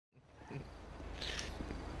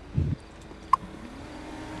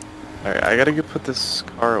Alright, I gotta go put this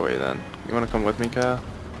car away then. You wanna come with me, Kyle?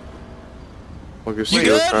 We'll go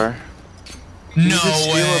steal a car. No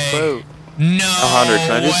way. A boat. No. Alejandro,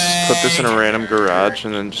 can I just put this in a random garage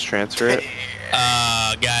and then just transfer it?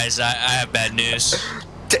 Guys, I have bad news.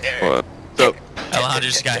 What? So, Alejandro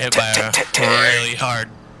just got hit by a really hard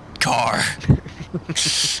car.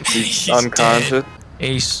 he's unconscious.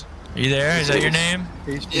 Ace, are you there? Is that your name?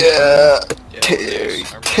 Yeah, Terry.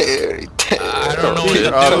 I don't know what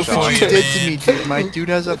to do for What you, you did to man. me, dude. My dude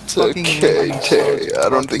has a It's fucking. okay, Terry. I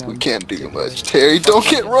don't think we can do much. Terry, don't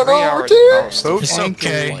get run over, Terry. Terry. It's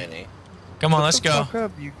okay. Come on, let's go. Fuck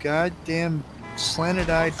up, you goddamn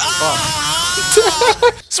slanted-eyed fuck.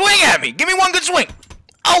 Ah! Swing at me! Give me one good swing!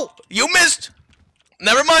 Oh! You missed!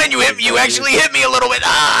 Never mind, you actually hit me a little bit.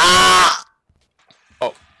 Ah!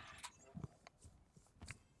 Oh.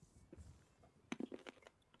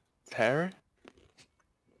 Terry?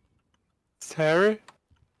 Terry?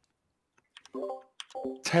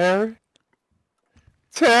 Terry?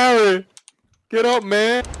 Terry! Get up,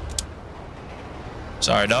 man!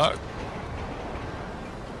 Sorry, dog.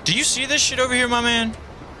 Do you see this shit over here, my man?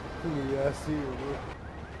 Yeah, I see it, bro.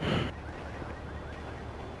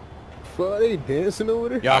 Fuck, they dancing over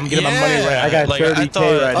there? Yo, I'm getting my money right. I got like,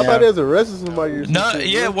 30K right I now. thought they was arresting somebody or No, something.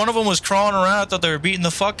 yeah, one of them was crawling around. I thought they were beating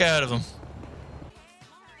the fuck out of him.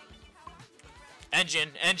 Engine.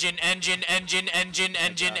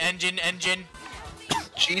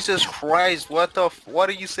 Jesus Christ, what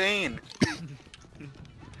are you saying?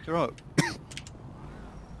 Throw up.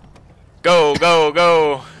 Go.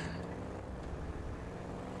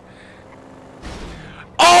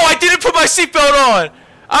 Oh, I didn't put my seatbelt on!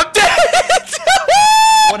 I'm dead!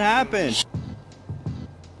 What happened?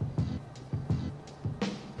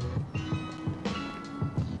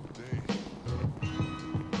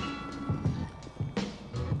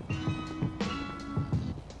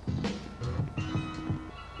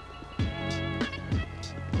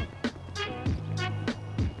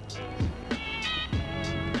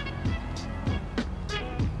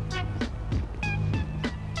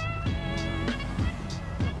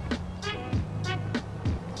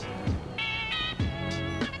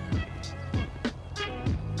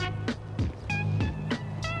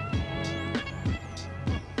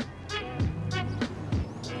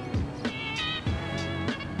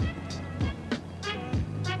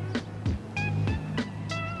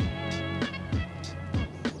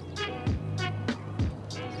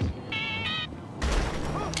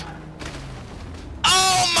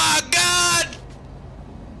 Oh my god!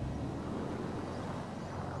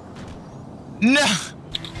 No!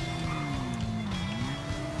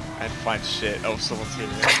 I didn't find shit. Oh, someone's here.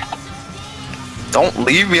 Don't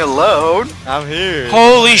leave me alone. I'm here.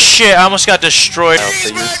 Holy shit, I almost got destroyed. I'll say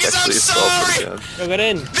you were sexually assaulted again. Yo, get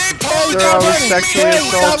in. They pulled Sir, I was sexually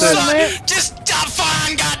assaulted. Just stop,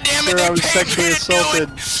 fine, goddammit. Sir, I was sexually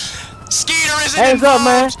assaulted. Skeeter isn't Hands up, involved.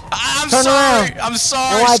 man. I'm Turn sorry. around. I'm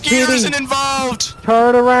sorry. NYPD. Skeeter isn't involved.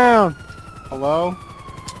 Turn around. Hello?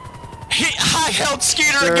 I held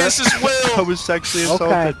Skeeter Sir, against his I will. was sexually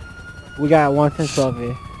assaulted. Okay. We got 112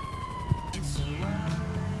 here.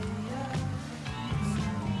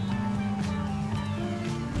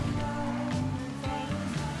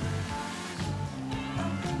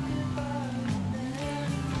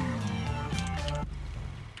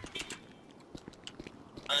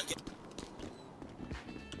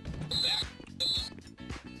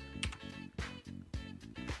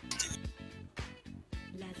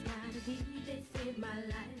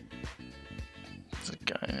 There's a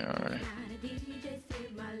guy here already.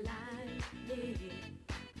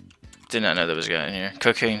 Did not know there was a guy in here.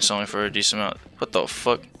 Cocaine selling for a decent amount. What the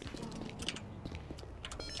fuck?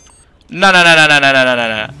 No.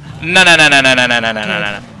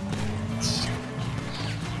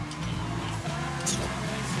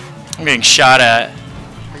 I'm getting shot at.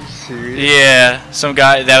 Are you serious? Yeah, some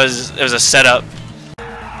guy. It was a setup.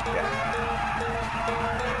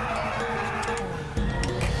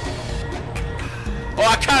 Oh,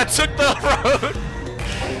 I kind of took the road.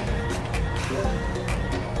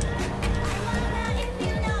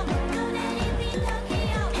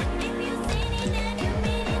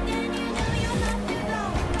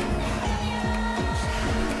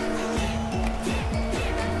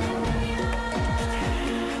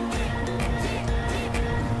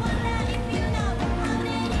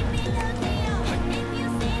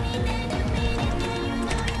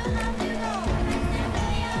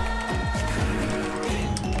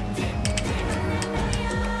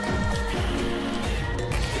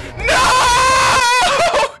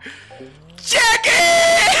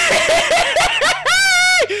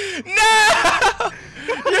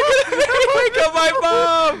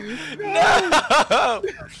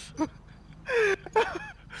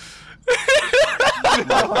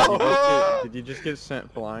 just get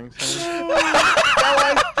sent flying.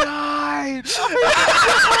 Died!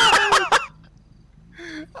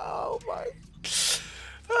 Oh my.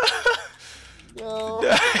 No.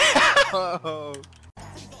 Oh.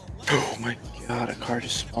 Oh my god, a car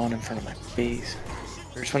just spawned in front of my face.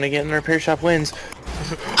 First one to get in the repair shop wins. No,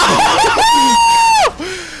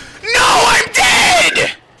 I'm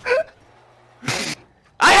dead!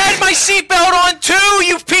 I had my seatbelt on too,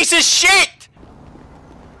 you piece of shit!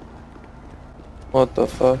 What the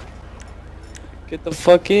fuck? Get the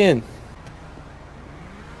fuck in.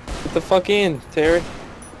 Get the fuck in, Terry.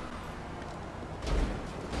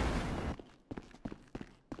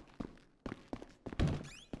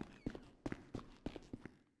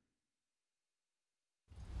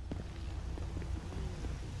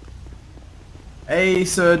 Hey,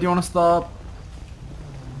 sir, do you want to stop?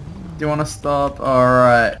 Do you want to stop?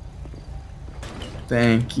 Alright.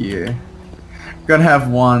 Thank you. Gonna have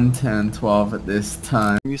 1, 10, 12 at this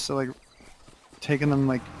time. I'm used to like taking them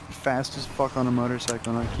like fast as fuck on a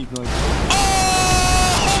motorcycle, and I keep like.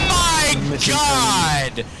 Oh my Missing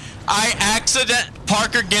god! I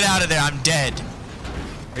Parker, get out of there, I'm dead.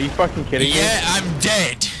 Are you fucking kidding me? Yeah, I'm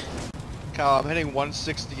dead. Kyle, I'm hitting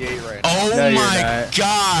 168 right now. Oh No, you're my not.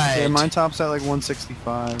 god! Yeah, mine tops at like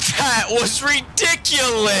 165. That was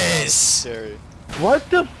ridiculous! Terry, What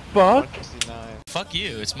the fuck? 169. Fuck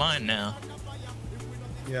you, it's mine now.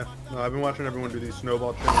 Yeah, no, I've been watching everyone do these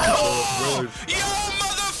snowball trains. Yo,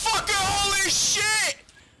 motherfucker, holy shit!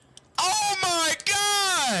 Oh my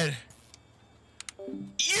god!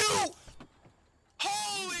 You!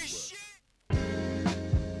 Holy shit!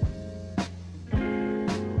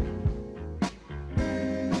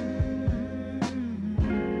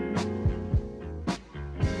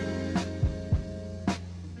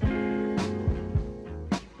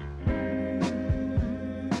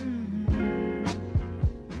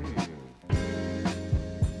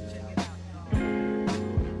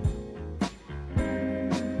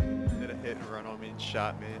 Did a hit and run on me and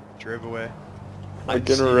shot me. Drove away. I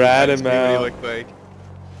can rat him What he out. looked like.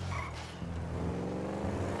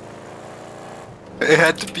 It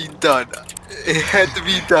had to be done. It had to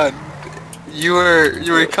be done. You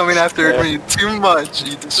were coming after me too much.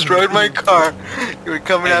 You destroyed my car. You were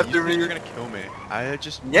coming Hey, after you me. were gonna kill me. I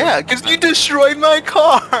just. Yeah, because you destroyed my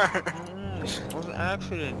car. It was an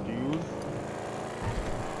accident, dude.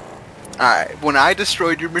 Alright, when I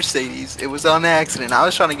destroyed your Mercedes, it was on accident. I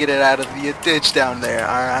was trying to get it out of the ditch down there,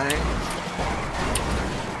 alright?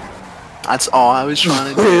 That's all I was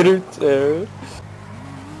trying to do. Terry.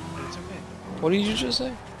 But it's okay. What did you just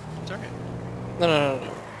say? It's okay. No.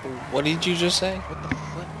 What did you just say? What the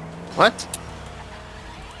flip? What?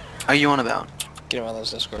 Are you on about? Get him on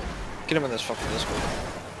this Discord. Get him on this fucking Discord.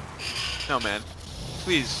 No, man.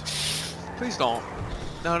 Please. Please don't.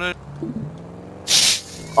 No.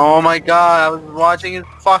 Oh my god, I was watching his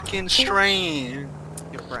fucking stream.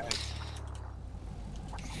 Get fragged.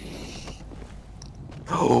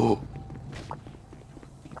 Oh.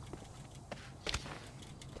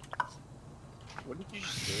 What did you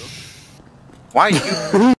just do? Why are you?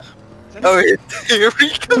 Oh, here we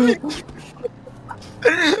go.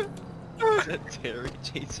 Is that Terry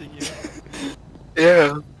chasing you?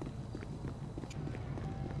 Yeah.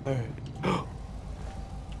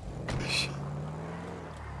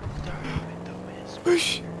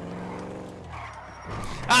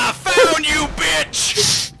 I found you,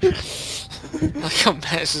 bitch! Like how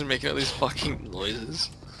Max is making all these fucking noises.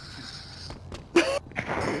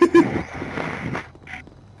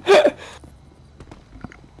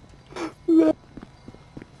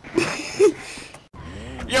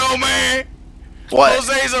 Yo, man! What?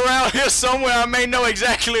 Jose's around here somewhere. I may know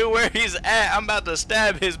exactly where he's at. I'm about to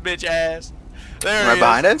stab his bitch ass. There Right he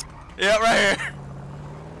behind is. us? Yeah, right here.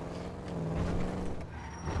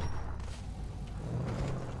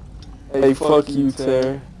 Hey, fuck you,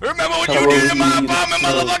 Terry. Remember what you did in my apartment,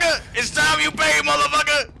 motherfucker? It's time you pay,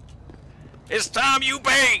 motherfucker! It's time you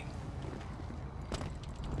pay!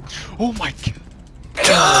 Oh my god.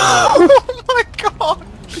 Oh my god!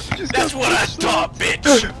 That's what I thought,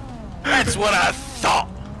 bitch! That's what I thought!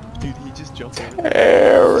 Dude, he just jumped in.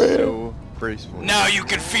 Terry. So graceful. Now you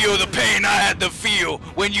can feel the pain I had to feel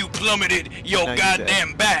when you plummeted your Now you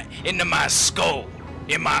goddamn bat into my skull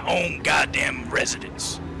in my own goddamn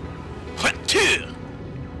residence. What-two?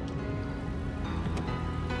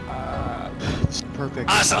 It's perfect.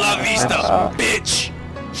 Hasta la vista, bitch!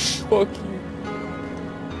 Fuck you.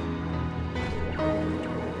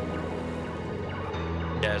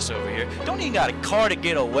 Yes, over here. Don't even got a car to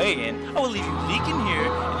get away in. I will leave you leaking here,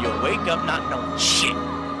 and you'll wake up not knowing shit.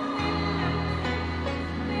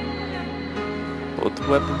 Put the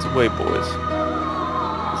weapons away, boys.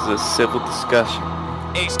 This is a civil discussion.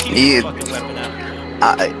 Ace, keep Yeah. your fucking weapon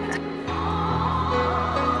out.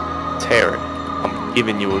 Terry, I'm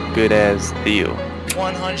giving you a good ass deal.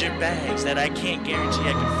 100 bags that I can't guarantee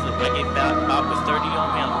I can flip. I get about with 30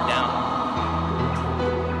 on me, I'm down.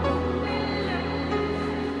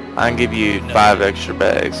 I can give you 5 extra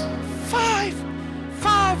bags. 5?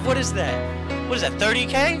 What is that? What is that,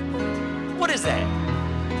 30K? What is that?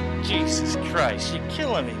 Jesus Christ, you're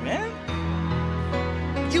killing me, man.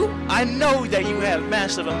 I know that you have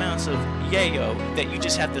massive amounts of yayo that you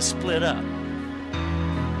just have to split up.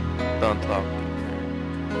 Don't talk.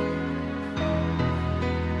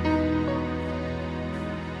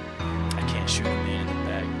 I can't shoot a man in the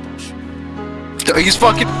back. Don't shoot. He's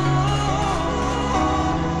fucking.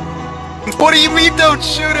 What do you mean? Don't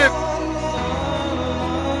shoot him!